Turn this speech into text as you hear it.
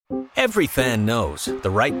Every fan knows the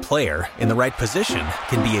right player in the right position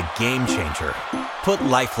can be a game changer. Put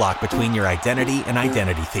LifeLock between your identity and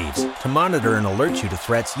identity thieves to monitor and alert you to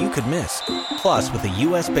threats you could miss. Plus, with a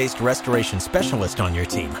U.S.-based restoration specialist on your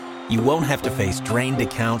team, you won't have to face drained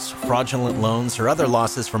accounts, fraudulent loans, or other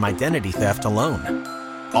losses from identity theft alone.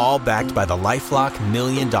 All backed by the LifeLock $1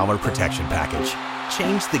 Million Protection Package.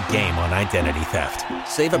 Change the game on identity theft.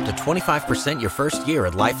 Save up to 25% your first year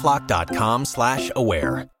at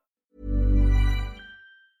LifeLock.com/aware.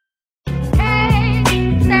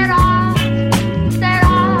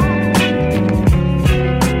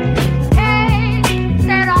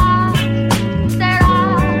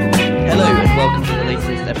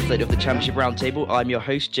 Episode of the Championship Roundtable. I'm your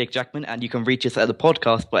host, Jake Jackman, and you can reach us at the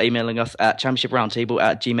podcast by emailing us at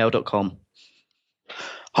championshiproundtable@gmail.com.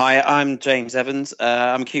 Hi, I'm James Evans.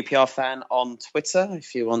 I'm a QPR fan on Twitter.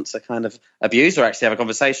 If you want to kind of abuse or actually have a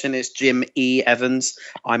conversation, it's Jim E. Evans.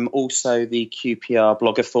 I'm also the QPR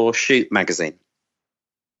blogger for Shoot magazine.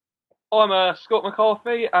 I'm Scott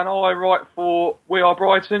McCarthy, and I write for We Are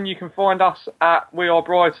Brighton. You can find us at We Are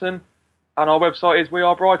Brighton, and our website is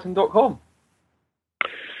wearebrighton.com.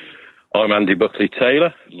 I'm Andy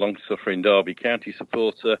Buckley-Taylor, long-suffering Derby County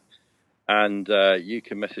supporter, and you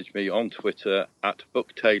can message me on Twitter at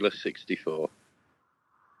BuckTaylor64.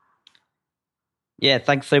 Yeah,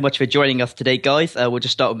 thanks so much for joining us today, guys. We'll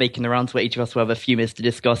just start with making the rounds where each of us will have a few minutes to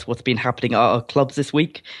discuss what's been happening at our clubs this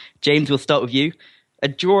week. James, we'll start with you. A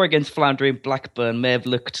draw against floundering Blackburn may have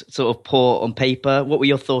looked sort of poor on paper. What were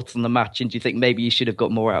your thoughts on the match, and do you think maybe you should have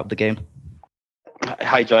got more out of the game?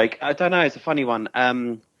 Hi, Jake. I don't know. It's a funny one.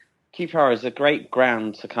 QPR is a great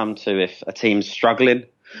ground to come to if a team's struggling.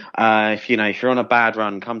 If you're on a bad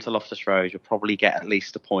run, come to Loftus Road, you'll probably get at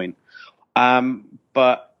least a point.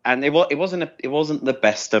 It wasn't the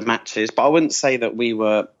best of matches, but I wouldn't say that we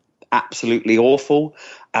were absolutely awful.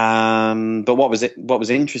 But what was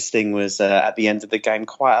interesting was at the end of the game,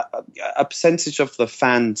 quite a percentage of the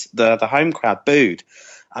fans, the home crowd, booed.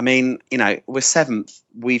 I mean, we're seventh,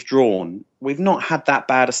 we've drawn. We've not had that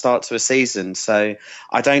bad a start to a season. So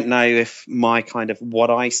I don't know if my kind of what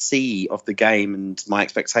I see of the game and my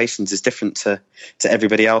expectations is different to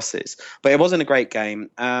everybody else's. But it wasn't a great game.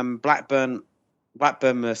 Blackburn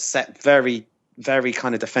was set very, very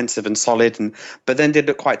kind of defensive and solid, but then did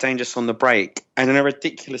look quite dangerous on the break. And in a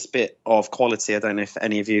ridiculous bit of quality, I don't know if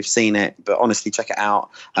any of you have seen it, but honestly, check it out.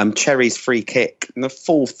 Cherry's free kick in the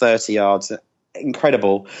full 30 yards.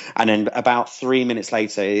 Incredible. And then about 3 minutes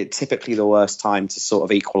later, typically the worst time to sort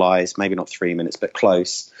of equalise, maybe not 3 minutes, but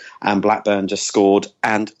close. And Blackburn just scored,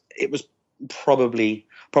 and it was probably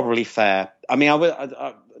fair. I mean,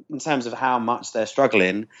 I in terms of how much they're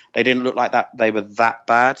struggling, they didn't look like that they were that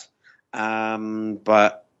bad.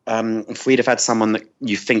 But if we'd have had someone that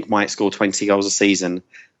you think might score 20 goals a season,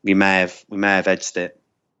 we may have edged it,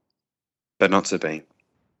 but not to be.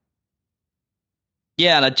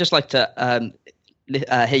 Yeah, and I'd just like to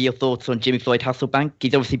hear your thoughts on Jimmy Floyd Hasselbank.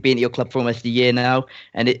 He's obviously been at your club for almost a year now,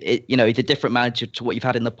 and he's a different manager to what you've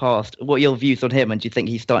had in the past. What are your views on him, and do you think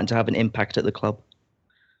he's starting to have an impact at the club?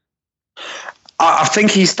 I think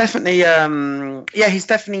he's definitely, he's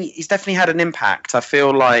definitely had an impact. I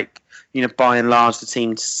feel like, by and large, the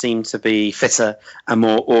team seem to be fitter and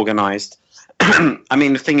more organised. I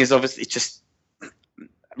mean, the thing is, obviously, it's just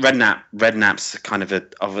Redknapp's kind of a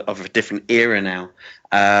different era now,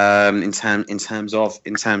 in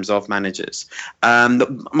terms of managers.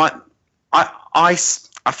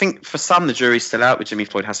 I think for some the jury's still out with Jimmy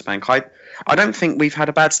Floyd Hasselbank. I don't think we've had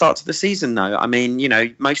a bad start to the season though. I mean,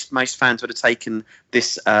 most fans would have taken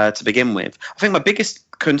this to begin with. I think my biggest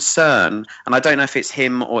concern, and I don't know if it's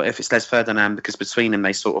him or if it's Les Ferdinand, because between them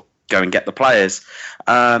they sort of go and get the players,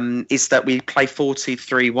 is that we play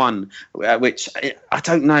 4-2-3-1, which I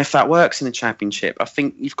don't know if that works in the Championship. I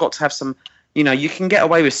think you've got to have some, you can get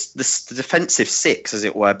away with the defensive six, as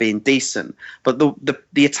it were, being decent, but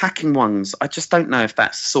the attacking ones, I just don't know if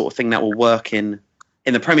that's the sort of thing that will work in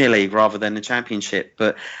the Premier League rather than the Championship.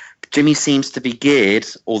 But Jimmy seems to be geared,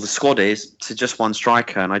 or the squad is, to just one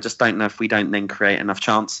striker, and I just don't know if we don't then create enough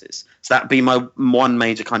chances. So that'd be my one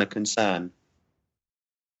major kind of concern.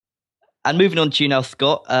 And moving on to you now,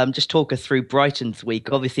 Scott, just talk us through Brighton's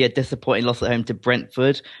week. Obviously a disappointing loss at home to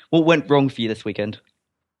Brentford. What went wrong for you this weekend?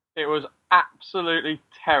 It was absolutely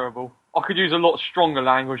terrible. I could use a lot stronger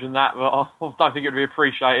language than that, but I don't think it would be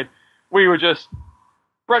appreciated.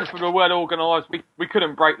 Brentford were well organised. We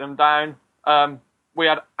couldn't break them down. We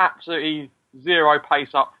had absolutely zero pace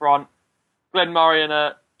up front. Glenn Murray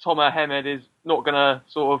and Tom Hamed is not going to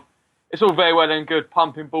it's all very well and good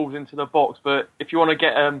pumping balls into the box, but if you want to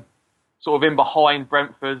get sort of in behind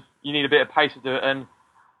Brentford, you need a bit of pace to do it. And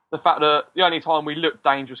the fact that the only time we looked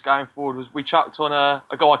dangerous going forward was we chucked on a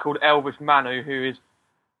guy called Elvis Manu, who is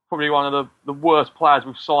probably one of the worst players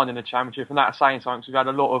we've signed in the Championship, and that's saying something, because we've had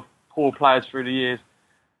a lot of poor players through the years.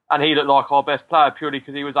 And he looked like our best player purely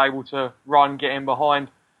because he was able to run, get in behind.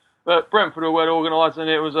 But Brentford were well organised, and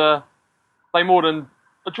it was a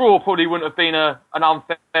draw probably wouldn't have been an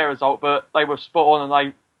unfair result, but they were spot on,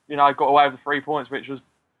 and they got away with the 3 points, which was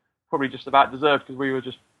probably just about deserved because we were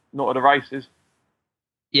just not at the races.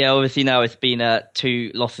 Yeah, obviously now it's been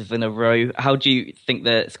 2 losses in a row. How do you think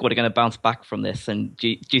the squad are going to bounce back from this? And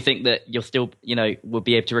do you think that you'll still, will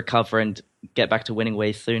be able to recover and get back to winning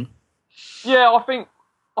ways soon? Yeah, I think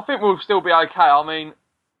we'll still be okay. I mean,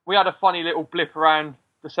 we had a funny little blip around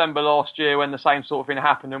December last year when the same sort of thing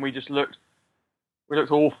happened, and we looked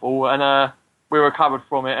awful, and we recovered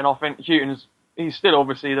from it. And I think he's still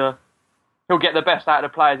obviously he'll get the best out of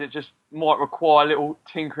the players. It just might require a little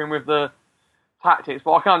tinkering with the tactics,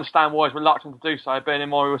 but I can understand why he's reluctant to do so. Bearing in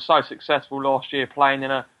mind we were so successful last year playing in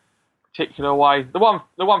a particular way. The one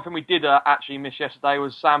thing we did actually miss yesterday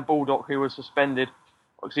was Sam Baldock, who was suspended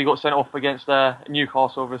because he got sent off against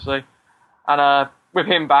Newcastle, obviously. And with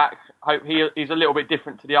him back, he's a little bit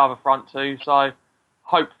different to the other front two. So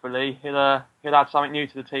hopefully he'll add something new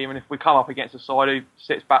to the team. And if we come up against a side who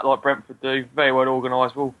sits back like Brentford do, very well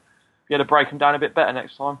organised, we'll be able to break them down a bit better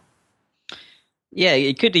next time. Yeah,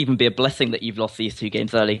 it could even be a blessing that you've lost these 2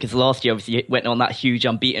 games early, because last year obviously you went on that huge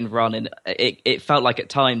unbeaten run, and it felt like at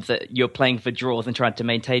times that you're playing for draws and trying to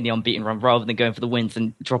maintain the unbeaten run rather than going for the wins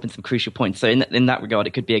and dropping some crucial points. So in that regard, it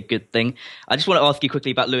could be a good thing. I just want to ask you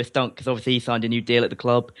quickly about Lewis Dunk, because obviously he signed a new deal at the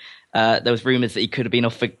club. There was rumours that he could have been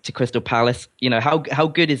offered to Crystal Palace. How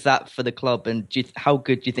good is that for the club, and how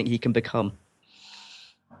good do you think he can become?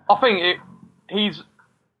 I think he's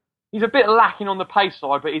a bit lacking on the pace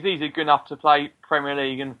side, but he's easily good enough to play Premier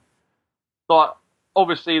League. And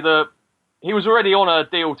obviously he was already on a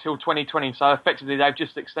deal till 2020, so effectively they've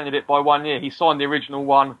just extended it by 1 year. He signed the original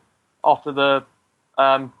one after the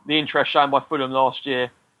interest shown by Fulham last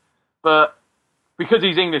year. But because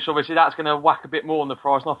he's English, obviously that's going to whack a bit more on the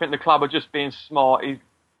price. And I think the club are just being smart.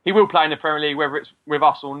 He will play in the Premier League, whether it's with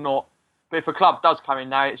us or not. But if a club does come in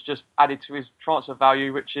now, it's just added to his transfer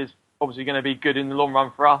value, which is obviously going to be good in the long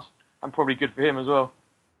run for us. And probably good for him as well.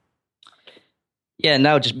 Yeah,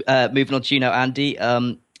 now just moving on to you now, Andy.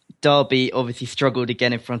 Derby obviously struggled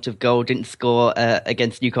again in front of goal, didn't score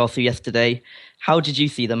against Newcastle yesterday. How did you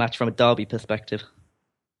see the match from a Derby perspective?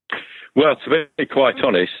 Well, to be quite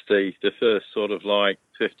honest, the first sort of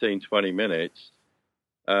 15, 20 minutes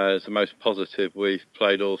is the most positive we've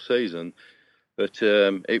played all season. But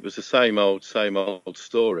it was the same old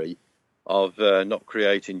story of not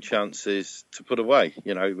creating chances to put away.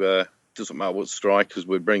 Doesn't matter what strikers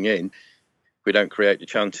we bring in, if we don't create the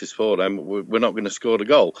chances for them, we're not going to score the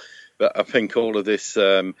goal. But I think all of this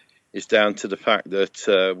is down to the fact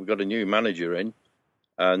that we've got a new manager in,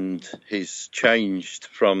 and he's changed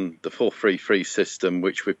from the 4-3-3 system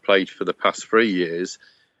which we've played for the past 3 years.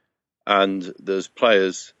 And there's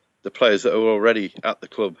the players that are already at the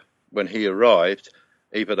club when he arrived,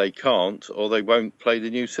 either they can't or they won't play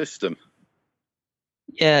the new system.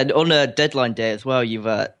 Yeah, on a deadline day as well, you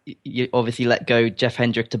obviously let go Jeff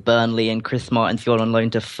Hendrick to Burnley and Chris Martin's gone on loan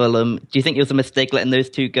to Fulham. Do you think it was a mistake letting those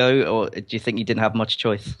 2 go, or do you think you didn't have much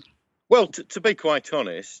choice? Well, to be quite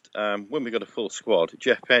honest, when we got a full squad,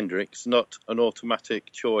 Jeff Hendrick's not an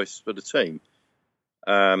automatic choice for the team,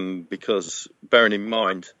 because bearing in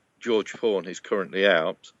mind George Thorne is currently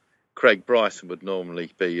out, Craig Bryson would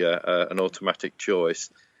normally be an automatic choice,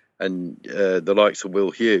 and the likes of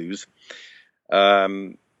Will Hughes.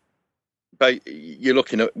 But you're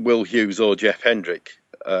looking at Will Hughes or Jeff Hendrick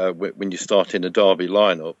when you start in a Derby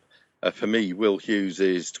lineup. For me, Will Hughes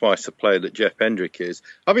is twice the player that Jeff Hendrick is.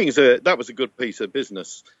 I think that was a good piece of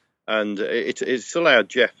business, and it's allowed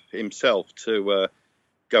Jeff himself to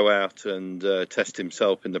go out and test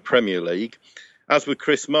himself in the Premier League. As with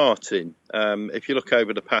Chris Martin, if you look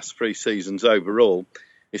over the past 3 seasons overall,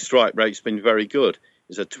 his strike rate's been very good.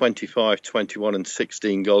 He's had 25, 21 and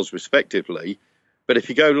 16 goals respectively. But if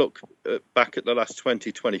you go look back at the last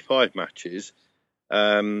 20, 25 matches,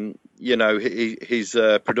 his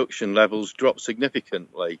production levels dropped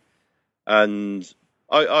significantly. And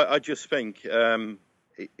I just think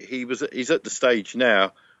he's at the stage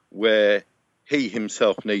now where he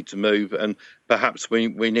himself needs to move, and perhaps we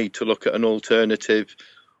need to look at an alternative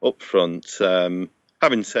up front.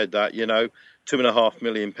 Having said that, £2.5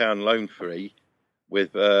 million loan free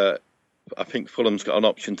with, I think Fulham's got an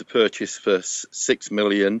option to purchase for $6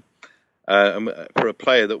 million. For a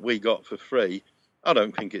player that we got for free, I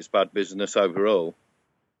don't think it's bad business overall.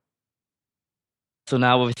 So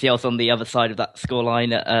now, obviously, I was on the other side of that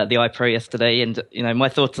scoreline at the iPro yesterday, and my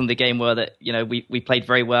thoughts on the game were that we played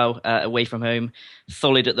very well away from home,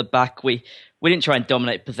 solid at the back. We didn't try and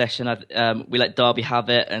dominate possession. We let Derby have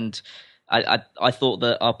it, and I thought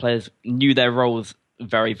that our players knew their roles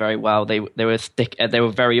very, very well. They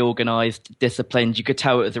were very organised, disciplined. You could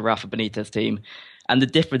tell it was a Rafa Benitez team. And the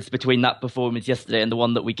difference between that performance yesterday and the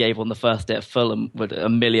one that we gave on the first day at Fulham was a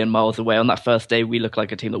million miles away. On that first day, we looked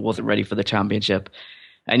like a team that wasn't ready for the Championship.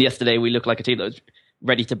 And yesterday, we looked like a team that was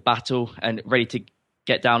ready to battle and ready to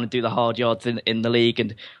get down and do the hard yards in the league.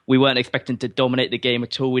 And we weren't expecting to dominate the game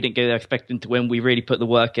at all. We didn't go there expecting to win. We really put the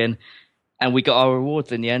work in. And we got our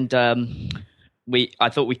rewards in the end. I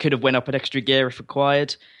thought we could have went up an extra gear if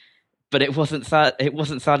required. But it wasn't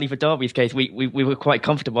sadly for Derby's case. We were quite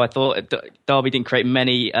comfortable. I thought Derby didn't create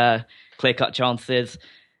many clear-cut chances,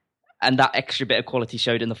 and that extra bit of quality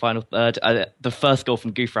showed in the final third. The first goal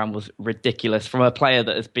from Gouffran was ridiculous from a player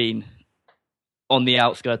that has been on the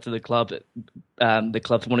outskirts of the club. The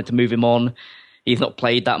club's wanted to move him on. He's not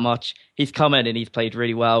played that much. He's come in and he's played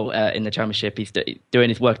really well in the Championship. He's doing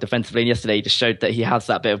his work defensively. And yesterday, he just showed that he has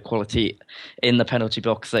that bit of quality in the penalty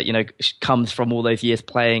box that comes from all those years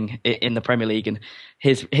playing in the Premier League. And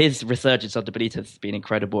his resurgence under Benitez has been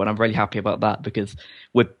incredible, and I'm really happy about that because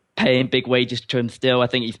we're paying big wages to him still. I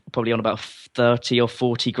think he's probably on about 30 or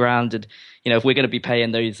 40 grand, and if we're going to be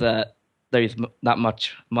paying those that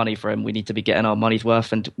much money for him, we need to be getting our money's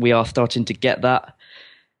worth, and we are starting to get that.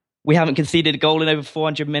 We haven't conceded a goal in over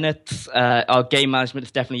 400 minutes. Our game management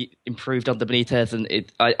has definitely improved under Benitez, and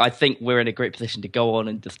I think we're in a great position to go on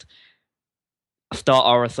and just start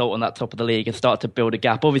our assault on that top of the league and start to build a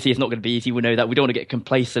gap. Obviously, it's not going to be easy. We know that. We don't want to get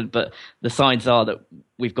complacent, but the signs are that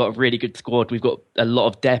we've got a really good squad. We've got a lot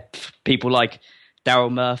of depth. People like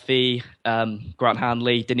Daryl Murphy, Grant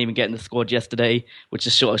Hanley didn't even get in the squad yesterday, which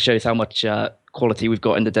just sort of shows how much quality we've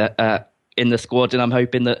got in the squad. And I'm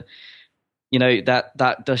hoping that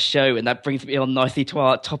that does show, and that brings me on nicely to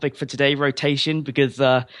our topic for today, rotation, because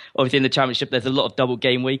obviously in the Championship there's a lot of double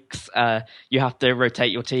game weeks. You have to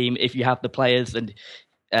rotate your team if you have the players, and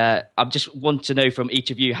I just want to know from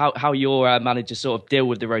each of you how your managers sort of deal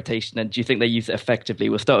with the rotation, and do you think they use it effectively?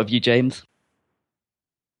 We'll start with you, James.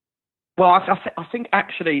 Well, I think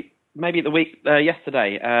actually maybe the weekend,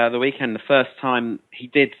 the first time he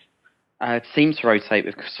did seem to rotate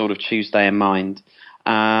with sort of Tuesday in mind.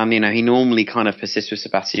 He normally kind of persists with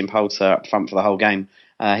Sebastian Polter up front for the whole game.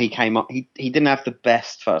 He came up. He didn't have the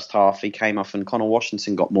best first half. He came off, and Connor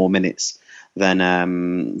Washington got more minutes than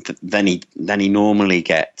he normally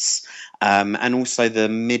gets. And also the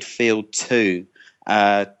midfield too.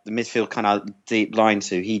 The midfield kind of deep line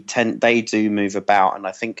too. They do move about, and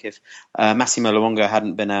I think if Massimo Luongo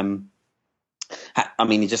hadn't been,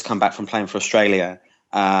 he just come back from playing for Australia,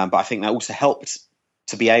 but I think that also helped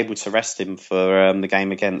to be able to rest him for the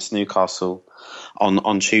game against Newcastle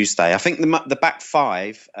on Tuesday. I think the back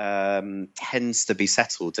five tends to be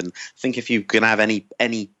settled, and I think if you're going to have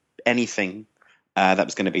anything that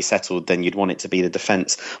was going to be settled, then you'd want it to be the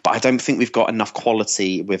defence. But I don't think we've got enough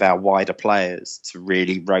quality with our wider players to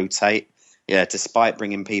really rotate. Yeah, despite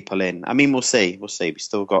bringing people in. I mean, we'll see. We've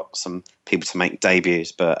still got some people to make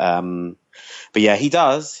debuts, but yeah, he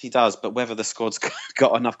does. But whether the squad's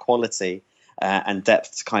got enough quality and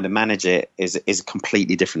depth to kind of manage it is a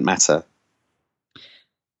completely different matter.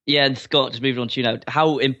 Yeah, and Scott, just moving on to you now,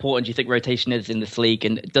 how important do you think rotation is in this league,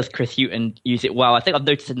 and does Chris Hughton use it well? I think I've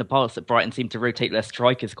noticed in the past that Brighton seem to rotate their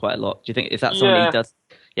strikers quite a lot. Do you think, is that something he does?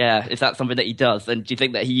 Yeah, is that something that he does? And do you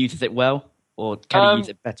think that he uses it well, or can he use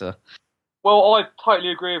it better? Well, I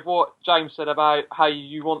totally agree with what James said about how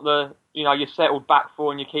you want your settled back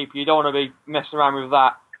four and your keeper. You don't want to be messing around with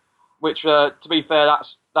that, which, to be fair,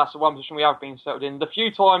 that's the one position we have been settled in. The few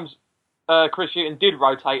times Chris Hughton did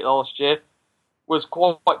rotate last year was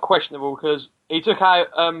quite questionable, because he took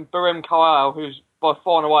out Barem Kyle, who's by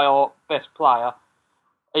far and away our best player.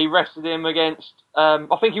 He rested him against,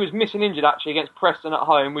 I think he was missing injured actually, against Preston at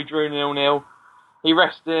home. We drew 0-0. He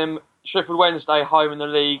rested him Sheffield Wednesday home in the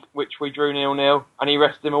league, which we drew 0-0. And he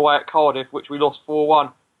rested him away at Cardiff, which we lost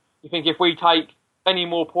 4-1. You think if we take any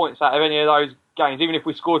more points out of any of those games, even if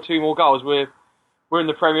we score 2 more goals, we're in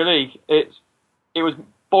the Premier League. It was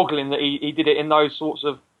boggling that he did it in those sorts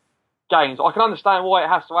of games. I can understand why it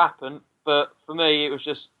has to happen, but for me, it was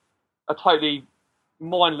just a totally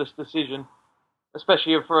mindless decision,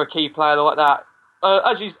 especially for a key player like that.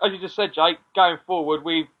 As you just said, Jake, going forward,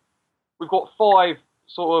 we've got 5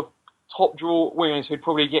 sort of top draw wingers who'd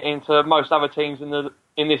probably get into most other teams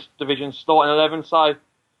in this division starting 11. So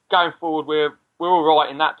going forward, we're all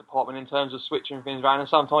right in that department in terms of switching things around, and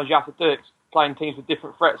sometimes you have to do it, playing teams with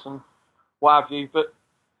different threats, and what have you. But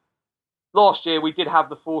last year we did have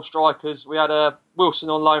the 4 strikers. We had Wilson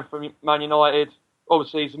on loan from Man United.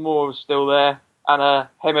 Obviously, Zamora was still there, and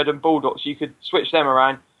Hemed and Baldock, so you could switch them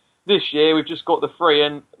around. This year we've just got the 3,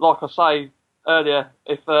 and like I say earlier,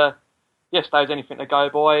 if yesterday's anything to go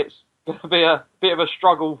by, it's going to be a bit of a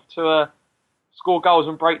struggle to score goals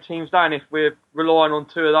and break teams down if we're relying on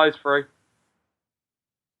 2 of those 3.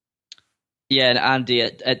 Yeah, and Andy,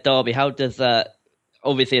 at Derby, how does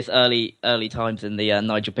obviously it's early times in the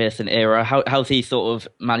Nigel Pearson era. How's he sort of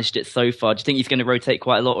managed it so far? Do you think he's going to rotate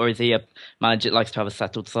quite a lot, or is he a manager that likes to have a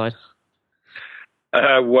settled side?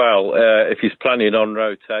 If he's planning on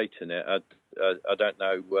rotating it, I don't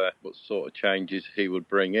know what sort of changes he would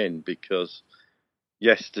bring in, because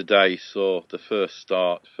yesterday saw the first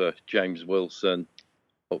start for James Wilson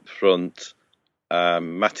up front.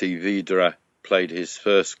 Matti Vidra played his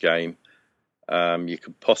first game. You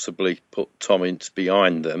could possibly put Tom Ince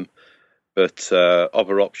behind them, but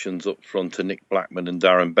other options up front are Nick Blackman and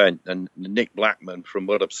Darren Bent. And Nick Blackman, from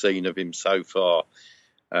what I've seen of him so far,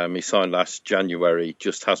 he signed last January,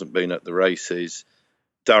 just hasn't been at the races.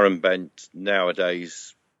 Darren Bent,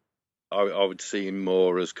 nowadays, I would see him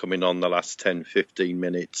more as coming on the last 10, 15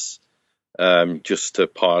 minutes, just to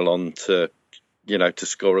pile on to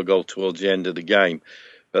score a goal towards the end of the game.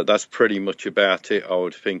 But that's pretty much about it, I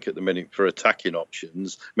would think, at the minute for attacking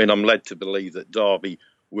options. I mean, I'm led to believe that Derby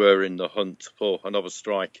were in the hunt for another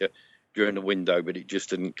striker during the window, but it just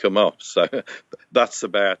didn't come up. So that's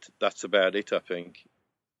about it, I think.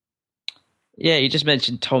 Yeah, you just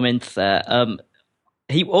mentioned Tom Ince there.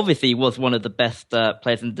 He obviously was one of the best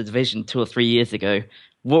players in the division 2 or 3 years ago.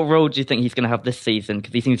 What role do you think he's going to have this season?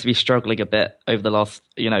 Because he seems to be struggling a bit over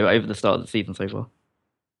the start of the season so far.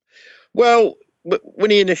 Well, when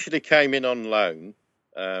he initially came in on loan,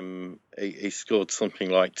 he scored something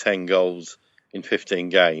like 10 goals in 15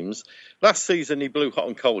 games. Last season, he blew hot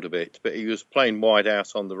and cold a bit, but he was playing wide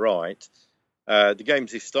out on the right. The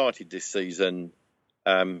games he started this season,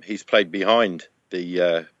 he's played behind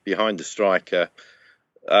the striker.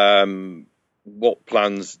 What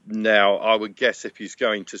plans now? I would guess if he's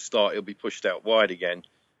going to start, he'll be pushed out wide again,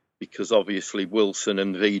 because obviously Wilson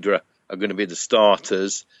and Vidra are going to be the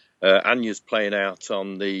starters. Anya's playing out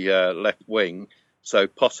on the left wing, so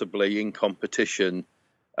possibly in competition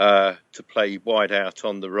to play wide out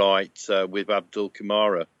on the right with Abdul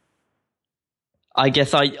Kamara. I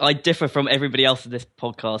guess I differ from everybody else in this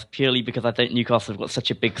podcast purely because I think Newcastle have got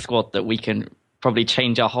such a big squad that we can probably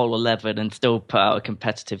change our whole 11 and still put out a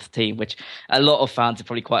competitive team, which a lot of fans are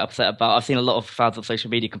probably quite upset about. I've seen a lot of fans on social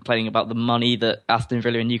media complaining about the money that Aston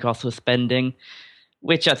Villa and Newcastle are spending,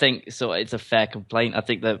 which I think it's a fair complaint. I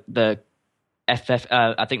think the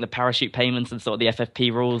parachute payments and sort of the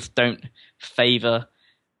FFP rules don't favour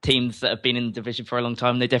teams that have been in the division for a long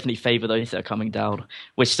time. They definitely favour those that are coming down,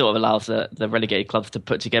 which sort of allows the relegated clubs to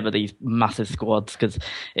put together these massive squads, because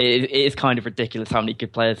it is kind of ridiculous how many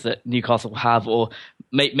good players that Newcastle have, or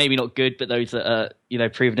maybe not good, but those that are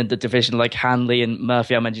proven in the division, like Hanley and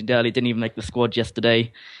Murphy I mentioned earlier, didn't even make the squad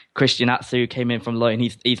yesterday. Christian Atsu came in from loan.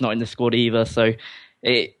 He's not in the squad either. So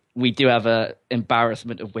we do have an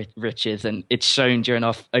embarrassment of riches, and it's shown during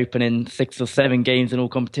our opening 6 or 7 games in all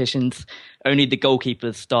competitions. Only the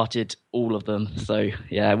goalkeepers started all of them. So,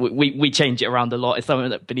 yeah, we change it around a lot. It's something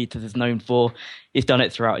that Benitez is known for. He's done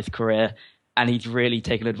it throughout his career, and he's really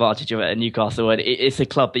taken advantage of it at Newcastle. And it's a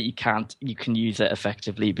club that you can use it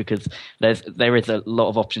effectively, because there is a lot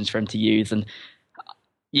of options for him to use. And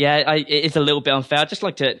yeah, it is a little bit unfair. I'd just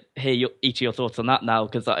like to hear each of your thoughts on that now,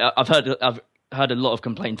 because I've heard a lot of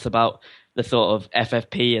complaints about the sort of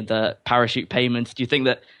FFP and the parachute payments. Do you think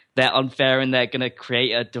that they're unfair and they're going to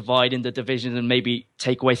create a divide in the division and maybe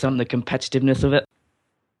take away some of the competitiveness of it?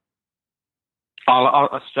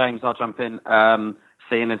 James, I'll jump in.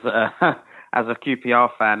 Seeing as a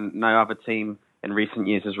QPR fan, no other team in recent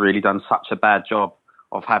years has really done such a bad job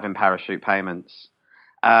of having parachute payments.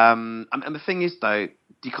 And the thing is, though,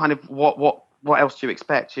 what else do you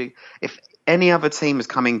expect? If any other team was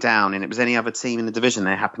coming down and it was any other team in the division,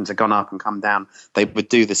 they happened to gone up and come down, they would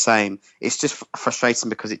do the same. It's just frustrating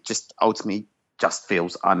because it just ultimately just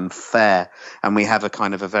feels unfair. And we have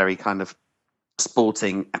a very kind of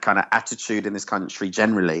sporting kind of attitude in this country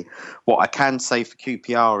generally. What I can say for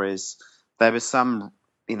QPR is there was some,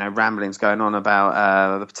 ramblings going on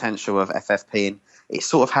about the potential of FFP, and it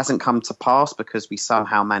sort of hasn't come to pass because we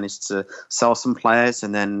somehow managed to sell some players,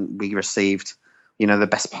 and then we received the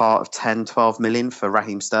best part of 10, 12 million for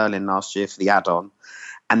Raheem Sterling last year for the add-on.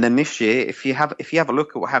 And then this year, if you have a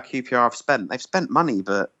look at how QPR have spent, they've spent money,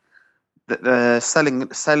 but the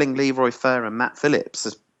selling Leroy Fer and Matt Phillips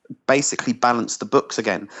has basically balance the books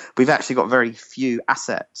again. We've actually got very few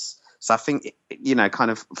assets. So I think,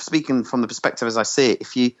 kind of speaking from the perspective as I see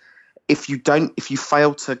it, if you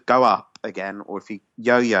fail to go up again, or if you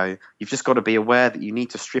yo-yo, you've just got to be aware that you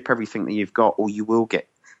need to strip everything that you've got, or you will get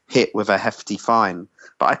hit with a hefty fine.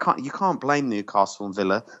 But you can't blame Newcastle and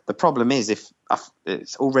Villa. The problem is if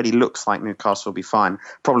it already looks like Newcastle will be fine.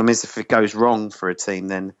 Problem is if it goes wrong for a team,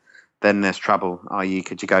 then there's trouble. I.e.,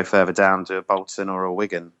 could you go further down to a Bolton or a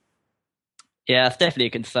Wigan? Yeah, it's definitely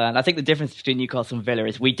a concern. I think the difference between Newcastle and Villa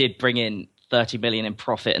is we did bring in 30 million in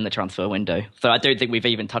profit in the transfer window. So I don't think we've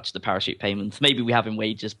even touched the parachute payments. Maybe we have in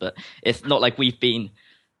wages, but it's not like we've been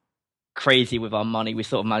crazy with our money. We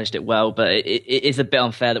sort of managed it well, but it is a bit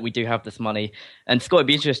unfair that we do have this money. And Scott, it'd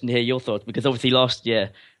be interesting to hear your thoughts, because obviously last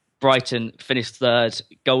year Brighton finished third.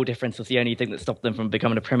 Goal difference was the only thing that stopped them from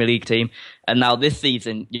becoming a Premier League team. And now this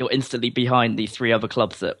season, you're instantly behind these three other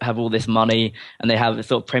clubs that have all this money and they have a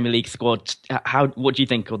sort of Premier League squad. What do you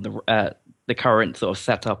think of the current sort of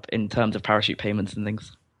setup in terms of parachute payments and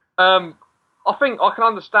things? I think I can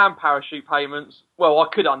understand parachute payments. Well,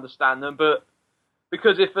 I could understand them, but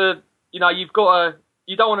because if you've got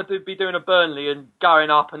you don't want to be doing a Burnley and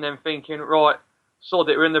going up and then thinking, right, sod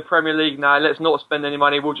it, we're in the Premier League now, let's not spend any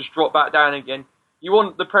money, we'll just drop back down again. You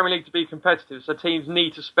want the Premier League to be competitive, so teams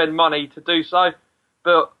need to spend money to do so.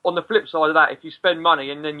 But on the flip side of that, if you spend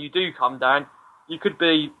money and then you do come down, you could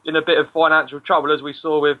be in a bit of financial trouble, as we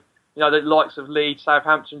saw with the likes of Leeds,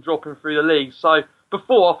 Southampton dropping through the league. So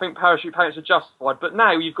before, I think parachute payments are justified, but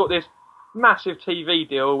now you've got this massive TV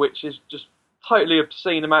deal, which is just totally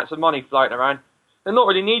obscene amounts of money floating around. They're not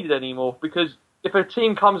really needed anymore, because if a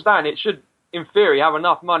team comes down, it should, in theory, have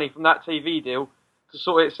enough money from that TV deal to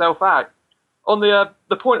sort itself out. On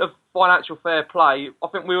the point of financial fair play, I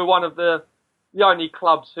think we were one of the only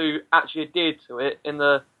clubs who actually adhered to it in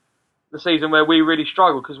the season where we really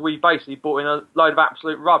struggled, because we basically bought in a load of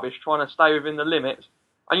absolute rubbish trying to stay within the limits.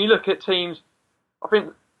 And you look at teams, I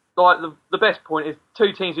think like the best point is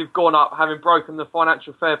two teams who've gone up having broken the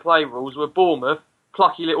financial fair play rules were Bournemouth,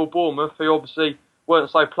 plucky little Bournemouth, who obviously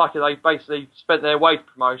weren't so plucky, they basically spent their way to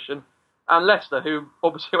promotion, and Leicester, who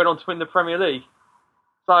obviously went on to win the Premier League.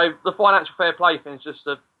 So the financial fair play thing is just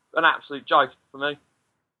an absolute joke for me.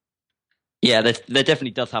 Yeah, there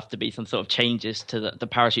definitely does have to be some sort of changes to the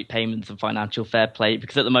parachute payments and financial fair play,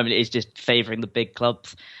 because at the moment it is just favouring the big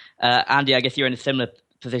clubs. Andy, I guess you're in a similar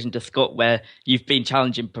position to Scott, where you've been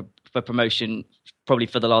challenging for promotion probably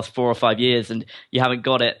for the last 4 or 5 years and you haven't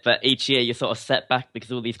got it, but each year you're sort of set back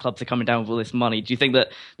because all these clubs are coming down with all this money. Do you think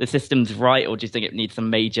that the system's right, or do you think it needs some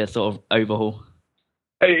major sort of overhaul?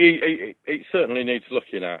 It certainly needs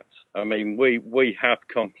looking at. I mean, we have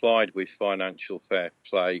complied with financial fair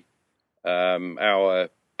play. Our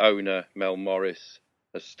owner, Mel Morris,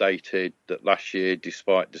 has stated that last year,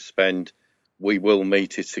 despite the spend, we will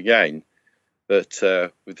meet it again. But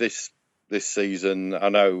with this season, I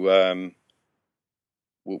know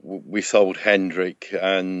we sold Hendrick,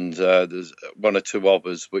 and there's one or two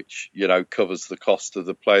others which covers the cost of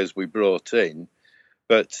the players we brought in.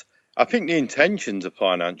 But I think the intentions of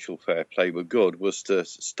financial fair play were good, was to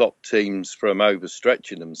stop teams from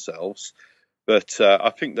overstretching themselves. But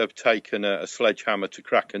I think they've taken a sledgehammer to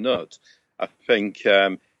crack a nut. I think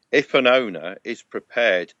if an owner is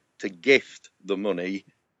prepared to gift the money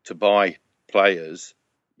to buy players,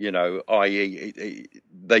 i.e.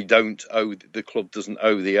 the club doesn't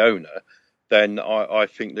owe the owner, then I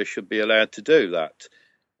think they should be allowed to do that.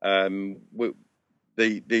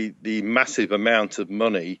 The massive amount of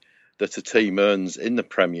money that a team earns in the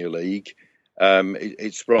Premier League,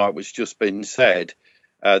 it's right, what's just been said.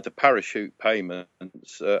 The parachute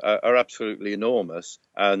payments are absolutely enormous,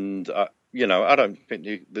 and I don't think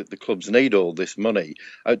the clubs need all this money.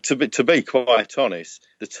 To be quite honest,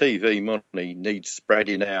 the TV money needs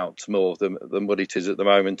spreading out more than what it is at the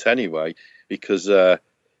moment anyway, because you're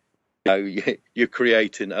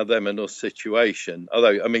creating a them and us situation.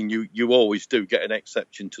 Although, I mean, you always do get an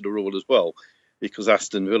exception to the rule as well, because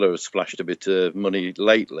Aston Villa has splashed a bit of money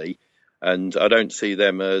lately, and I don't see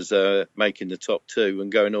them as making the top two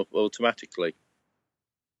and going up automatically.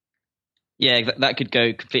 Yeah, that could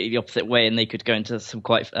go completely the opposite way, and they could go into some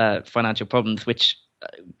quite financial problems, which,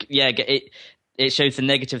 it shows the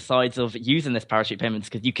negative sides of using this parachute payments,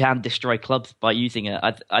 because you can destroy clubs by using it.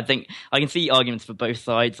 I think I can see arguments for both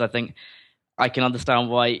sides. I think I can understand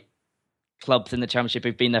why clubs in the Championship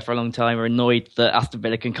who've been there for a long time are annoyed that Aston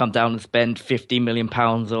Villa can come down and spend £50 million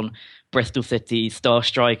on Bristol City's star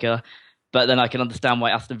striker. But then I can understand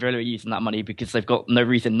why Aston Villa are using that money, because they've got no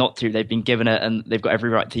reason not to. They've been given it and they've got every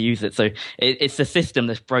right to use it. So it's the system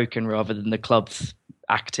that's broken rather than the clubs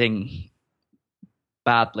acting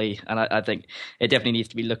badly, and I think it definitely needs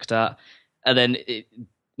to be looked at. And then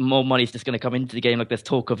more money is just going to come into the game. Like there's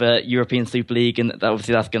talk of a European Super League, and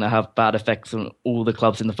obviously that's going to have bad effects on all the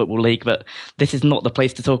clubs in the Football League. But this is not the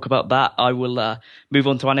place to talk about that. I will move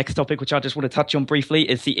on to our next topic, which I just want to touch on briefly,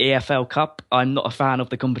 is the EFL Cup. I'm not a fan of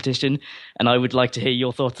the competition, and I would like to hear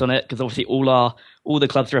your thoughts on it, because obviously all the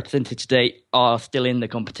clubs represented today are still in the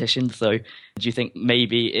competition. So do you think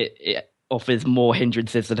maybe it offers more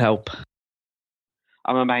hindrances than help?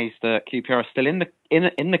 I'm amazed that QPR are still in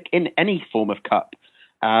any form of cup.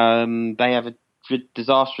 They have a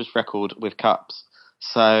disastrous record with cups,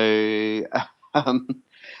 so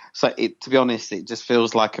to be honest, it just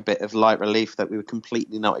feels like a bit of light relief that we were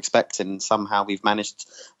completely not expecting. Somehow we managed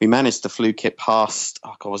to fluke it past.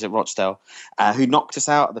 Oh God, was it Rochdale, who knocked us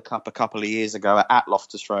out of the cup a couple of years ago at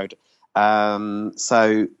Loftus Road?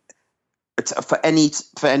 So. For any,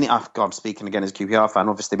 oh God, I'm speaking again as a QPR fan,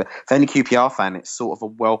 obviously, but for any QPR fan, it's sort of a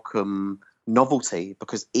welcome novelty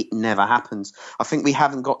because it never happens. I think we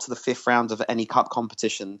haven't got to the fifth round of any cup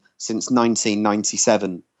competition since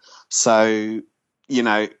 1997. So,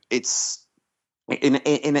 it's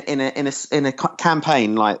in a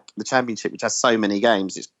campaign like the Championship, which has so many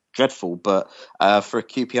games, it's dreadful. But for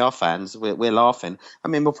QPR fans, we're laughing. I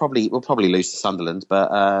mean, we'll probably lose to Sunderland,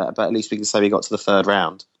 but at least we can say we got to the third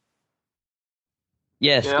round.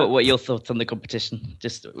 Yeah, Scott, what are your thoughts on the competition?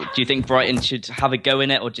 Just, do you think Brighton should have a go in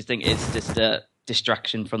it, or do you think it's just a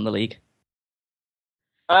distraction from the league?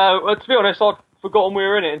 Well, to be honest, I'd forgotten we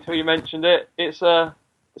were in it until you mentioned it. It's a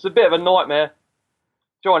bit of a nightmare. To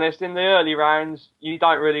be honest, in the early rounds, you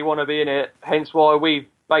don't really want to be in it. Hence why we've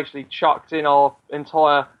basically chucked in our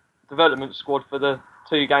entire development squad for the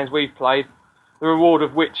 2 games we've played. The reward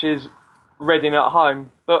of which is Reading at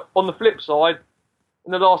home. But on the flip side,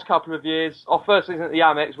 in the last couple of years, our first season at the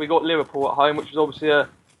Amex, we got Liverpool at home, which was obviously a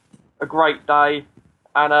great day.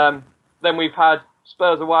 And then we've had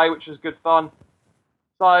Spurs away, which was good fun.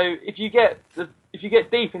 So if you get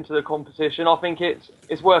deep into the competition, I think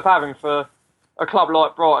it's worth having for a club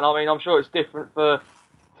like Brighton. I mean, I'm sure it's different for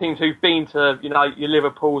teams who've been to your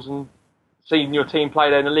Liverpools and seen your team play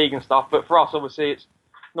there in the league and stuff. But for us, obviously, it's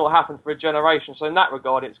not happened for a generation. So in that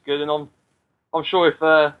regard, it's good. And I'm sure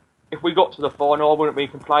if we got to the final, I wouldn't be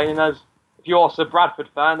complaining. As if you ask a Bradford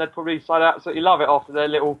fan, they'd probably say they absolutely love it after their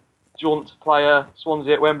little jaunt to play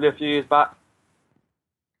Swansea at Wembley a few years back.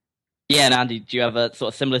 Yeah, and Andy, do you have a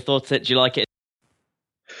sort of similar thoughts? Do you like it?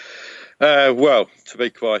 Well, to be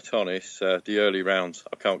quite honest, the early rounds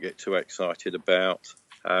I can't get too excited about.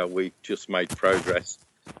 We just made progress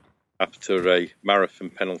after a marathon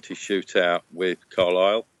penalty shootout with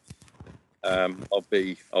Carlisle.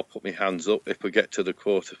 I'll put my hands up if we get to the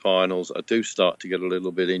quarterfinals. I do start to get a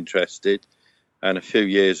little bit interested. And a few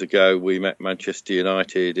years ago, we met Manchester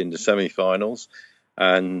United in the semi-finals,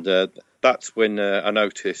 and that's when I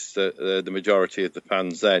noticed that the majority of the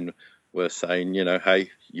fans then were saying, hey,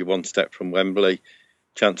 you're one step from Wembley,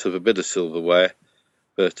 chance of a bit of silverware.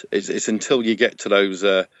 But it's until you get to those,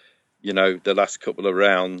 the last couple of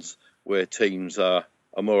rounds where teams are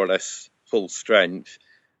more or less full strength.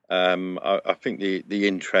 I think the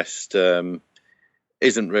interest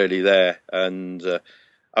isn't really there, and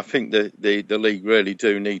I think the league really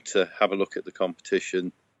do need to have a look at the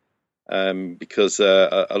competition, because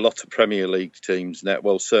a lot of Premier League teams now,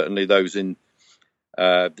 well, certainly those in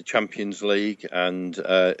the Champions League and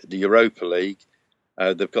the Europa League,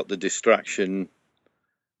 they've got the distraction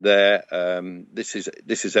there. This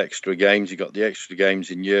is extra games. You've got the extra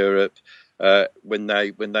games in Europe. When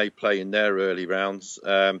they play in their early rounds,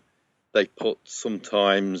 they put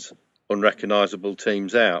sometimes unrecognisable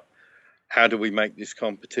teams out. How do we make this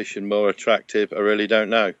competition more attractive? I really don't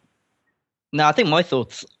know. No, I think my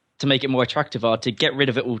thoughts to make it more attractive are to get rid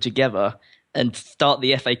of it altogether and start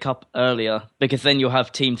the FA Cup earlier, because then you'll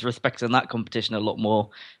have teams respecting that competition a lot more.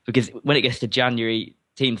 Because when it gets to January,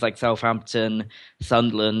 teams like Southampton,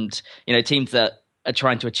 Sunderland, teams that are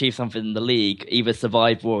trying to achieve something in the league, either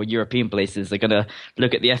survive or European places, they're going to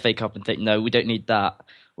look at the FA Cup and think, no, we don't need that.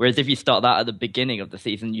 Whereas if you start that at the beginning of the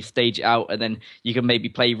season, you stage it out, and then you can maybe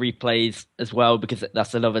play replays as well, because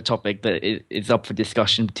that's another topic that is up for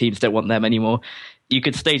discussion. Teams don't want them anymore. You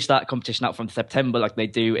could stage that competition out from September like they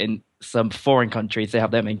do in some foreign countries. They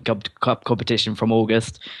have their main cup competition from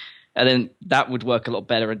August. And then that would work a lot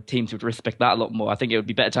better, and teams would respect that a lot more. I think it would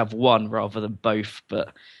be better to have one rather than both.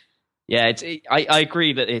 But yeah, I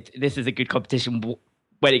agree that this is a good competition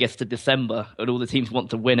when it gets to December and all the teams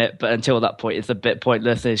want to win it. But until that point, it's a bit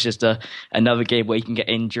pointless. It's just another game where you can get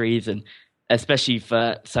injuries and especially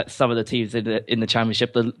for some of the teams in the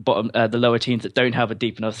Championship, the lower teams that don't have a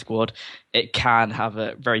deep enough squad, it can have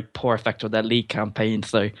a very poor effect on their league campaign.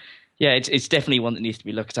 So, yeah, it's definitely one that needs to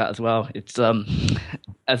be looked at as well. It's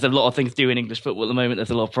as a lot of things do in English football at the moment,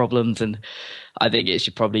 there's a lot of problems, and I think it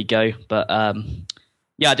should probably go. But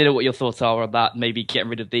yeah, I don't know what your thoughts are about maybe getting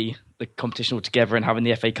rid of the competition altogether and having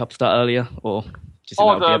the FA Cup start earlier, or do you think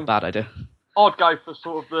that would be a bad idea? I'd go for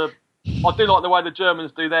sort of I do like the way the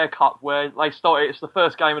Germans do their cup, where they start it, it's the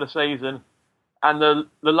first game of the season, and the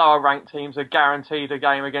lower ranked teams are guaranteed a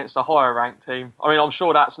game against a higher ranked team. I mean, I'm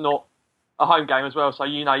sure that's not a home game as well, so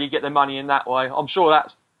you get the money in that way. I'm sure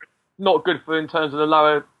that's not good for in terms of the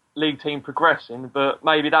lower league team progressing, but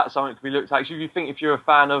maybe that's something to be looked at. If you're a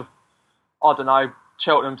fan of, I don't know,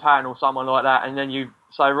 Cheltenham Town or someone like that, and then you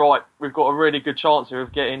say, right, we've got a really good chance here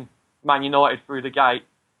of getting Man United through the gate.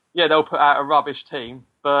 Yeah, they'll put out a rubbish team,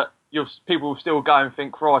 but people will still go and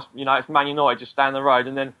think, Christ, it's Man United just down the road,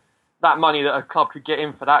 and then that money that a club could get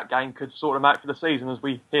in for that game could sort them out for the season, as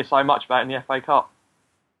we hear so much about in the FA Cup.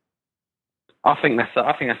 I think that's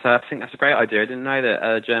a great idea. I didn't know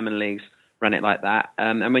that German leagues run it like that.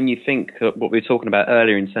 And when you think what we were talking about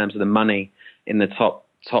earlier in terms of the money in the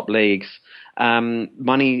top leagues,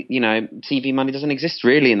 money, TV money doesn't exist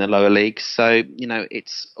really in the lower leagues. So,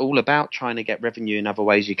 it's all about trying to get revenue in other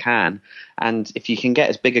ways you can. And if you can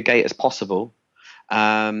get as big a gate as possible,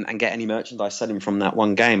 and get any merchandise selling from that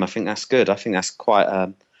one game, I think that's good. I think that's quite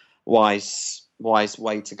a wise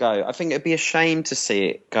way to go. I think it'd be a shame to see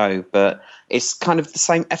it go, but it's kind of the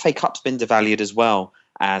same. FA Cup's been devalued as well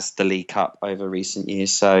as the League Cup over recent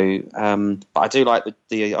years. So, but I do like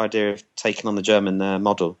the idea of taking on the German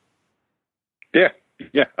model.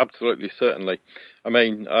 Yeah, absolutely, certainly. I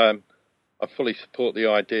mean, I fully support the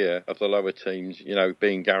idea of the lower teams,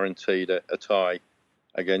 being guaranteed a tie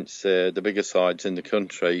against the bigger sides in the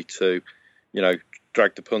country to,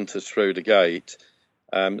 drag the punters through the gate.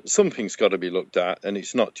 Something's got to be looked at, and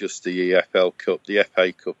it's not just the EFL Cup, the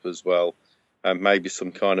FA Cup as well, and maybe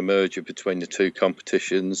some kind of merger between the two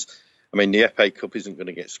competitions. I mean, the FA Cup isn't going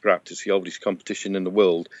to get scrapped. It's the oldest competition in the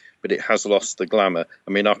world, but it has lost the glamour.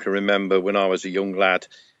 I mean, I can remember when I was a young lad,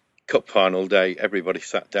 Cup final day, everybody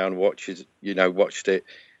sat down, watched it.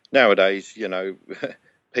 Nowadays,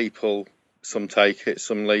 people, some take it,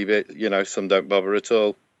 some leave it, some don't bother at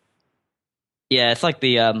all. Yeah, it's like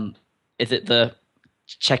is it the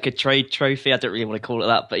Checker Trade Trophy? I don't really want to call it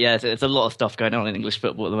that, but yeah, there's a lot of stuff going on in English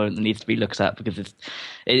football at the moment that needs to be looked at because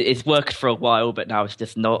it's worked for a while, but now it's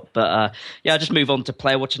just not. But yeah, I'll just move on to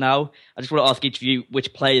player watch now. I just want to ask each of you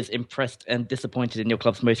which players impressed and disappointed in your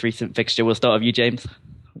club's most recent fixture. We'll start with you, James.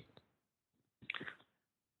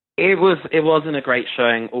 It wasn't a great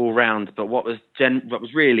showing all round, but what was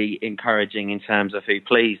really encouraging in terms of who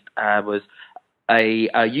pleased was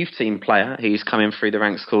a youth team player who's coming through the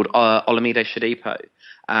ranks called Olamide Shodipo.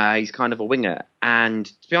 He's kind of a winger, and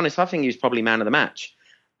to be honest, I think he was probably man of the match.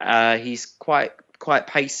 He's quite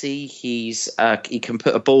pacey. He can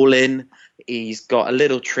put a ball in. He's got a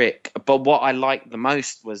little trick, but what I liked the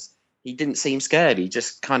most was he didn't seem scared. He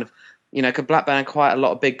just kind of, could Blackburn quite a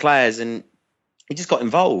lot of big players, and he just got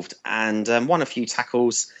involved and won a few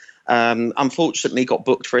tackles. Unfortunately, got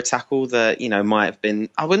booked for a tackle that might have been.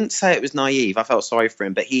 I wouldn't say it was naive. I felt sorry for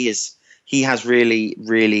him, but he has really,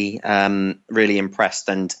 really, really impressed.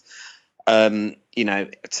 And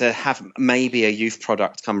to have maybe a youth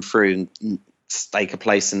product come through and stake a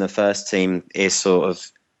place in the first team is sort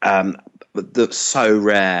of so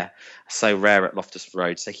rare at Loftus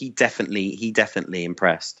Road. So he definitely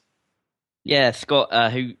impressed. Yeah,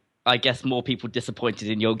 Scott, who I guess more people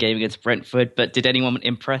disappointed in your game against Brentford, but did anyone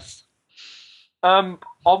impress? I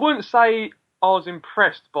wouldn't say I was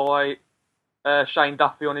impressed by Shane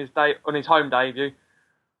Duffy on his home debut.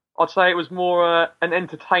 I'd say it was more an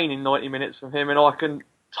entertaining 90 minutes from him, and I can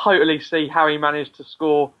totally see how he managed to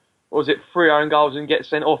score, 3 own goals and get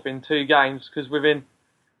sent off in 2 games, because within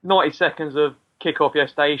 90 seconds of kick-off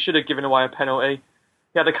yesterday, he should have given away a penalty.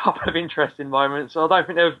 He had a couple of interesting moments, so I don't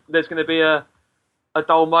think there's going to be a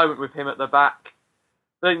dull moment with him at the back.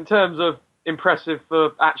 But in terms of impressive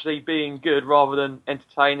for actually being good rather than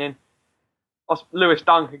entertaining, Lewis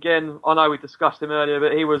Dunk again, I know we discussed him earlier,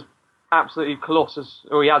 but he was absolutely colossus,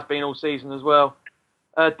 or he has been all season as well.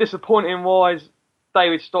 Disappointing wise,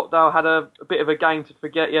 David Stockdale had a bit of a game to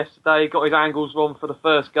forget yesterday, got his angles wrong for the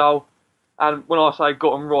first goal, and when I say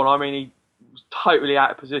got them wrong, I mean he was totally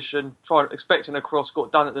out of position, expecting a cross,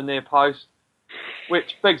 got done at the near post.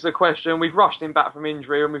 Which begs the question, we've rushed him back from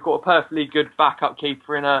injury and we've got a perfectly good backup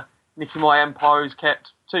keeper in Nicky Moyempo, who's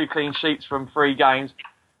kept 2 clean sheets from 3 games.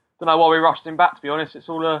 Don't know why we rushed him back, to be honest. It's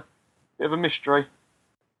all a bit of a mystery.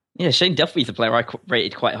 Yeah, Shane Duffy's a player I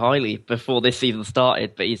rated quite highly before this season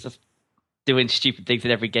started, but he's just doing stupid things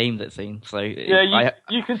in every game that seems. So Yeah,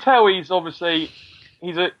 you can tell he's obviously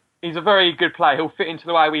he's a very good player. He'll fit into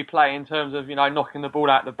the way we play in terms of knocking the ball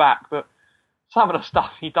out the back, but some of the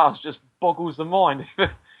stuff he does just boggles the mind.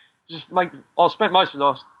 I spent most of the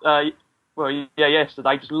last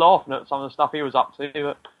yesterday just laughing at some of the stuff he was up to,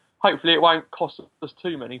 but hopefully it won't cost us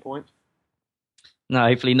too many points. No,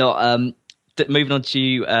 hopefully not. Moving on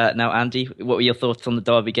to now, Andy. What were your thoughts on the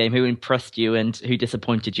Derby game? Who impressed you and who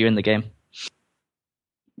disappointed you in the game?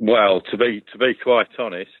 Well, to be quite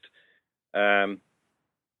honest, I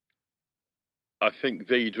think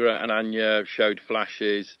Vidra and Anya showed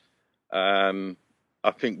flashes. I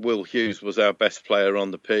think Will Hughes was our best player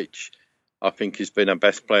on the pitch. I think he's been our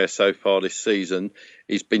best player so far this season.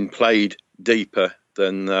 He's been played deeper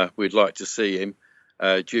than we'd like to see him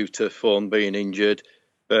due to Fawn being injured.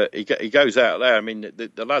 But he goes out there. I mean,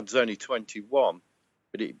 the lad's only 21,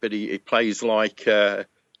 but he plays like a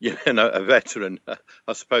veteran.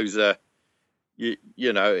 I suppose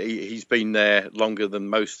he's been there longer than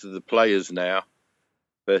most of the players now.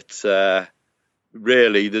 But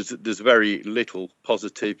really, there's very little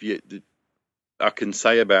positive I can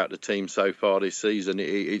say about the team so far this season.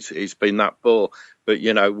 It's been that poor. But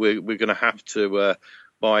we're going to have to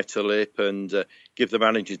bite a lip and give the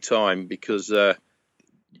manager time because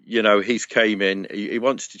he's came in. He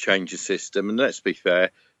wants to change the system, and let's be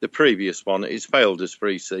fair, the previous one has failed us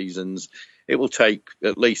 3 seasons. It will take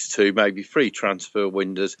at least 2, maybe 3 transfer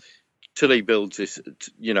windows till he builds this.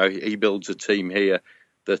 He builds a team here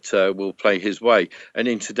that will play his way. And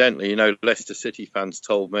incidentally, Leicester City fans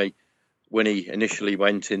told me when he initially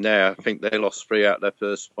went in there, I think they lost 3 out of their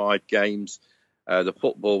first 5 games. The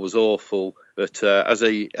football was awful, but as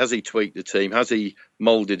he tweaked the team, as he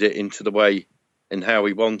moulded it into the way and how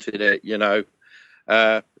he wanted it,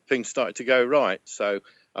 things started to go right. So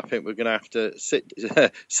I think we're going to have to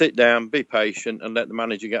sit down, be patient, and let the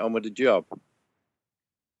manager get on with the job.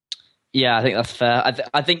 Yeah, I think that's fair.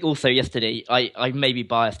 I think also yesterday, I may be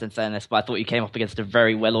biased in saying this, but I thought you came up against a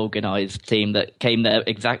very well-organised team that came there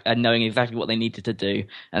knowing exactly what they needed to do,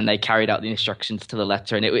 and they carried out the instructions to the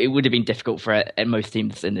letter. And it would have been difficult for most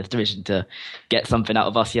teams in this division to get something out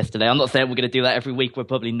of us yesterday. I'm not saying we're going to do that every week. We're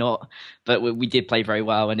probably not, but we did play very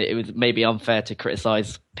well, and it was maybe unfair to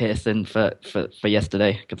criticise Pearson for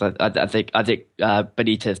yesterday because I think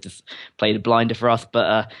Benitez just played a blinder for us,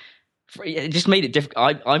 but. It just made it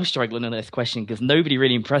difficult. I'm struggling on this question because nobody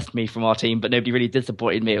really impressed me from our team, but nobody really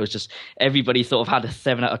disappointed me. It was just everybody sort of had a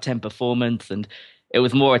 7 out of 10 performance, and it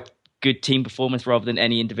was more a good team performance rather than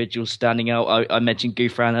any individual standing out. I mentioned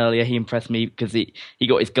Gouffran earlier. He impressed me because he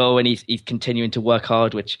got his goal and he's continuing to work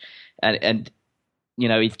hard, and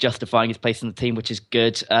he's justifying his place in the team, which is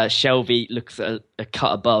good. Shelvey looks a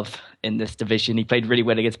cut above in this division. He played really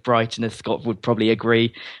well against Brighton, as Scott would probably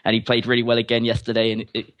agree, and he played really well again yesterday. And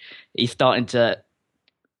he's starting to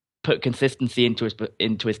put consistency into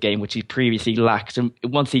his game, which he previously lacked. And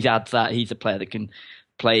once he adds that, he's a player that can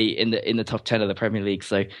play in the top 10 of the Premier League.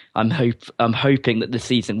 So I'm hoping that the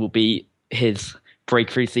season will be his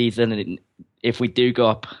breakthrough season, and if we do go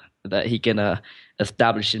up, that he can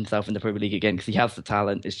establish himself in the Premier League again because he has the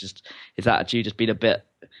talent. It's just his attitude has been a bit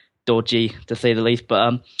dodgy, to say the least.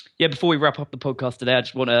 But before we wrap up the podcast today, I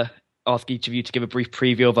just want to ask each of you to give a brief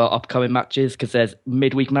preview of our upcoming matches because there's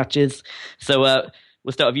midweek matches. So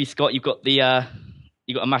we'll start with you, Scott. You've got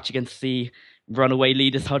a match against the runaway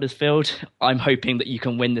leaders, Huddersfield. I'm hoping that you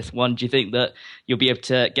can win this one. Do you think that you'll be able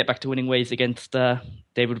to get back to winning ways against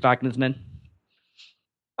David Wagner's men?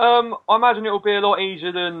 I imagine it will be a lot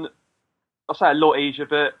easier than. I say a lot easier,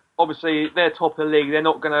 but obviously they're top of the league. They're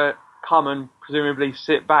not going to come and presumably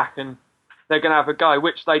sit back, and they're going to have a go,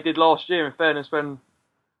 which they did last year, in fairness, when I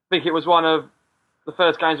think it was one of the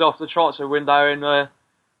first games after the transfer window, and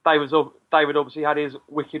David obviously had his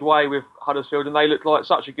wicked way with Huddersfield, and they looked like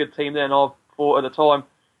such a good team then. I thought at the time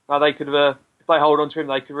they could have, if they hold on to him,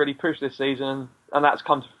 they could really push this season, and that's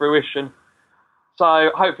come to fruition. So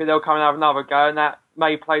hopefully they'll come and have another go, and that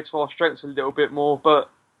may play to our strengths a little bit more, but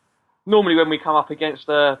normally when we come up against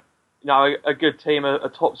a good team, a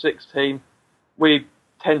top 6 team, we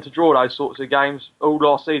tend to draw those sorts of games. All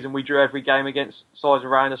last season we drew every game against sides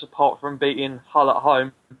around us apart from beating Hull at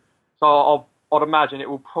home. So I'd imagine it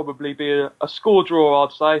will probably be a score draw,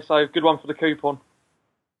 I'd say. So good one for the coupon.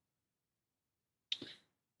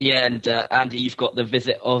 Yeah, and Andy, you've got the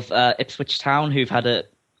visit of Ipswich Town, who've had a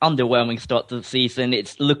underwhelming start to the season.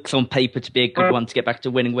 It looks on paper to be a good one to get back to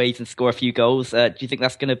winning ways and score a few goals. Do you think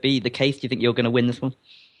that's going to be the case? Do you think you're going to win this one?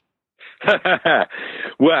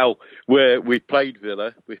 Well, we've played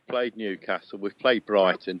Villa, we've played Newcastle, we've played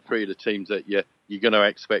Brighton, three of the teams that you're going to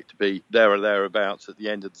expect to be there or thereabouts at the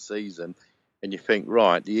end of the season. And you think,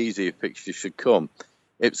 right, the easier fixtures should come.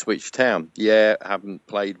 Ipswich Town, haven't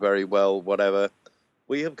played very well, whatever.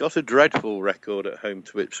 We have got a dreadful record at home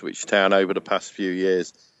to Ipswich Town over the past few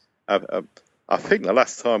years. I think the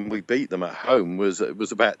last time we beat them at home was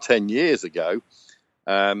about 10 years ago.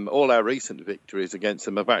 All our recent victories against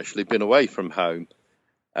them have actually been away from home.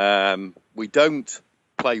 We don't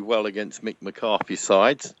play well against Mick McCarthy's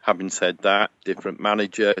sides. Having said that, different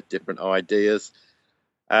manager, different ideas.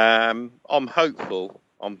 I'm hopeful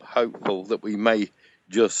that we may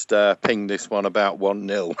just ping this one about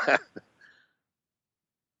 1-0.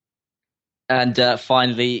 And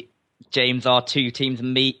finally, James, our two teams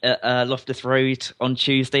meet at Loftus Road on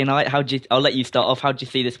Tuesday night. I'll let you start off. How do you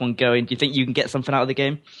see this one going? Do you think you can get something out of the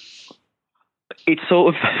game? It's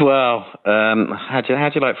sort of, how do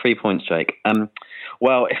you like 3 points, Jake?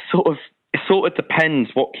 Well, it sort of depends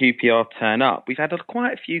what QPR turn up. We've had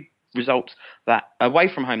quite a few results that away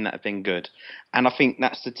from home that have been good, and I think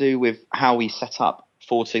that's to do with how we set up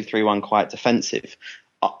 4-2-3-1, quite defensive.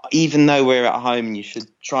 Even though we're at home, you should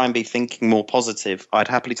try and be thinking more positive. I'd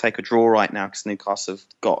happily take a draw right now because Newcastle have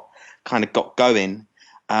got going.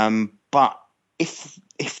 But if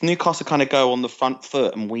Newcastle kind of go on the front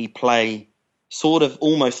foot and we play sort of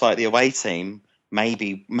almost like the away team,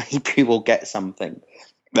 maybe we'll get something.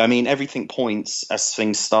 I mean, everything points as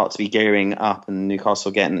things start to be gearing up and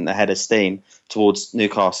Newcastle getting ahead of steam towards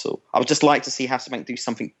Newcastle. I would just like to see Hasselbank do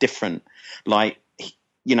something different, like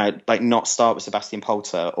not start with Sebastian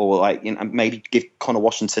Polter or maybe give Connor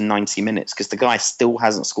Washington 90 minutes because the guy still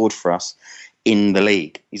hasn't scored for us in the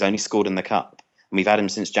league. He's only scored in the cup, and we've had him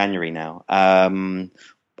since January now. I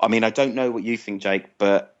mean, I don't know what you think, Jake,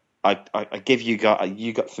 but I give you guys.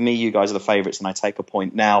 For me, you guys are the favourites, and I take a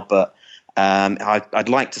point now. But I'd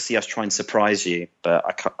like to see us try and surprise you.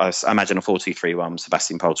 But I imagine a 4-2-3-1,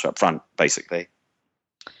 Sebastian Polter up front, basically.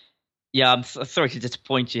 Yeah, I'm sorry to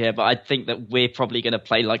disappoint you here, but I think that we're probably going to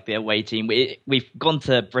play like the away team. We've gone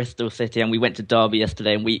to Bristol City and we went to Derby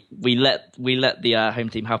yesterday, and we let the home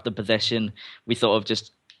team have the possession. We sort of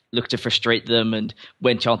just looked to frustrate them, and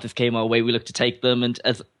when chances came our way, we looked to take them. And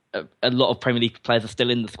as a lot of Premier League players are still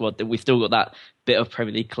in the squad, that we still got that bit of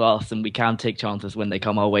Premier League class, and we can take chances when they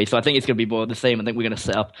come our way. So I think it's going to be more of the same. I think we're going to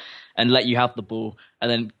set up and let you have the ball,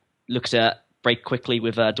 and then look to break quickly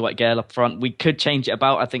with Dwight Gale up front. We could change it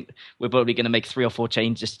about. I think we're probably going to make 3 or 4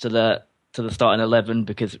 changes to the starting 11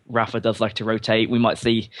 because Rafa does like to rotate. We might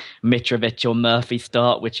see Mitrovic or Murphy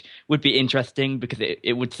start, which would be interesting because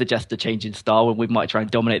it would suggest a change in style, and we might try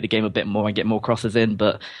and dominate the game a bit more and get more crosses in.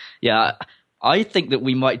 But yeah, I think that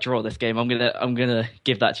we might draw this game. I'm gonna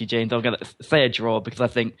give that to you, James. I'm gonna say a draw because I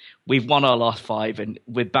think we've won our last 5 and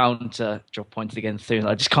we're bound to drop points again soon.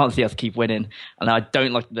 I just can't see us keep winning, and I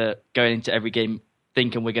don't like going into every game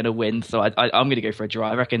thinking we're going to win. So I'm going to go for a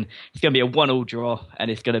draw. I reckon it's going to be a 1-1 draw,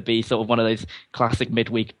 and it's going to be sort of one of those classic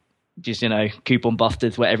midweek, just coupon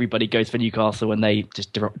busters where everybody goes for Newcastle and they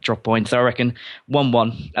just drop points. So I reckon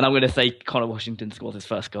 1-1, and I'm going to say Connor Washington scores his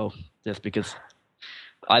first goal just because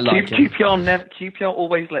I like him. QPR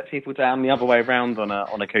always let people down the other way around on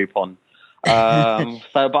a coupon. But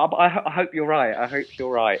I hope you're right. I hope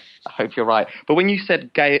you're right. But when you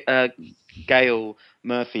said Gale,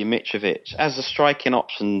 Murphy, Mitrovic as the striking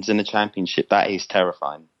options in the Championship, that is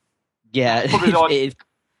terrifying. Yeah, probably it is.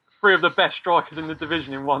 3 of the best strikers in the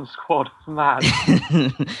division in one squad. Mad.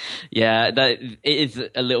 Yeah, it is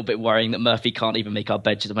a little bit worrying that Murphy can't even make our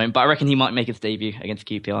bench at the moment. But I reckon he might make his debut against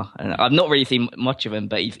QPR. And I've not really seen much of him,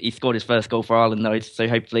 but he scored his first goal for Ireland, though. So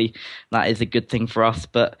hopefully that is a good thing for us.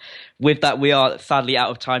 But with that, we are sadly out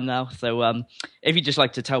of time now. So if you'd just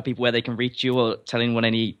like to tell people where they can reach you or tell anyone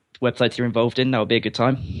any websites you're involved in, that would be a good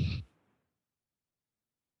time.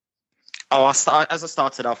 Oh, as I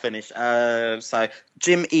started, I'll finish. So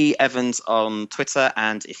Jim E. Evans on Twitter,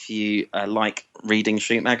 and if you like reading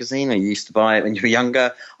Shoot magazine, or you used to buy it when you were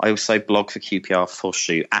younger, I also blog for QPR for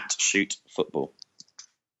Shoot at Shoot Football.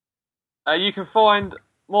 You can find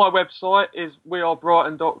my website is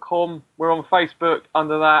wearebrighton.com. We're on Facebook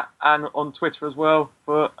under that, and on Twitter as well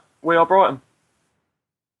for We Are Brighton.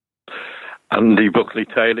 Andy Buckley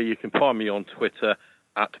Taylor. You can find me on Twitter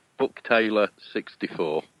at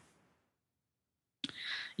BookTaylor64.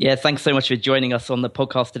 Yeah, thanks so much for joining us on the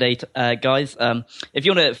podcast today, guys. If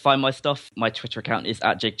you want to find my stuff, my Twitter account is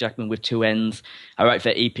at Jake Jackman with 2 N's. I write for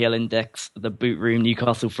EPL Index, The Boot Room,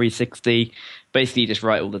 Newcastle 360. Basically, just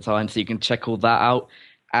write all the time, so you can check all that out.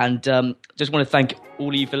 And just want to thank all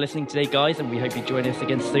of you for listening today, guys, and we hope you join us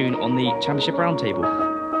again soon on the Championship Roundtable.